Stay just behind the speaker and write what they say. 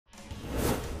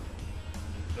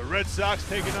Red Sox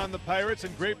taking on the Pirates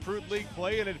in Grapefruit League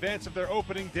play in advance of their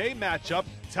opening day matchup.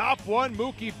 Top one,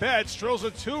 Mookie Betts drills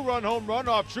a two-run home run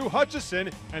off Drew Hutchison,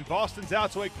 and Boston's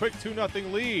out to a quick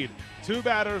 2-0 lead. Two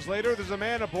batters later, there's a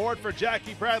man aboard for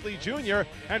Jackie Bradley Jr.,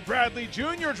 and Bradley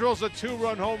Jr. drills a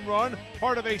two-run home run,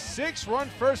 part of a 6-run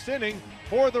first inning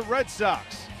for the Red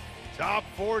Sox. Top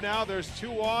four now, there's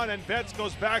two on, and Betts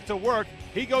goes back to work.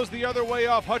 He goes the other way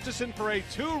off Hutchison for a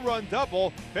two-run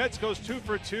double. Betts goes 2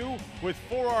 for 2 with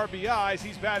 4 RBIs.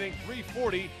 He's batting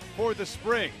 .340 for the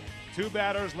spring. Two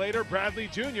batters later, Bradley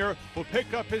Jr. will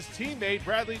pick up his teammate.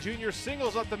 Bradley Jr.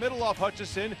 singles up the middle off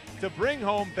Hutchison to bring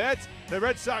home Betts. The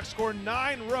Red Sox score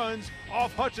 9 runs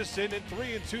off Hutchison in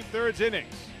 3 2/3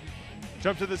 innings.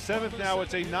 Jump to the 7th now,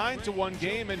 it's a 9-1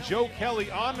 game, and Joe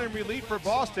Kelly on in relief for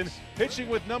Boston, pitching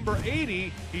with number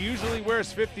 80. He usually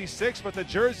wears 56, but the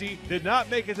jersey did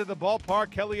not make it to the ballpark.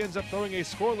 Kelly ends up throwing a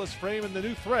scoreless frame in the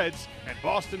new threads, and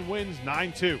Boston wins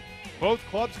 9-2. Both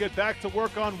clubs get back to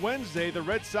work on Wednesday. The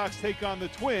Red Sox take on the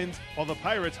Twins, while the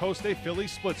Pirates host a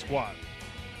Phillies split squad.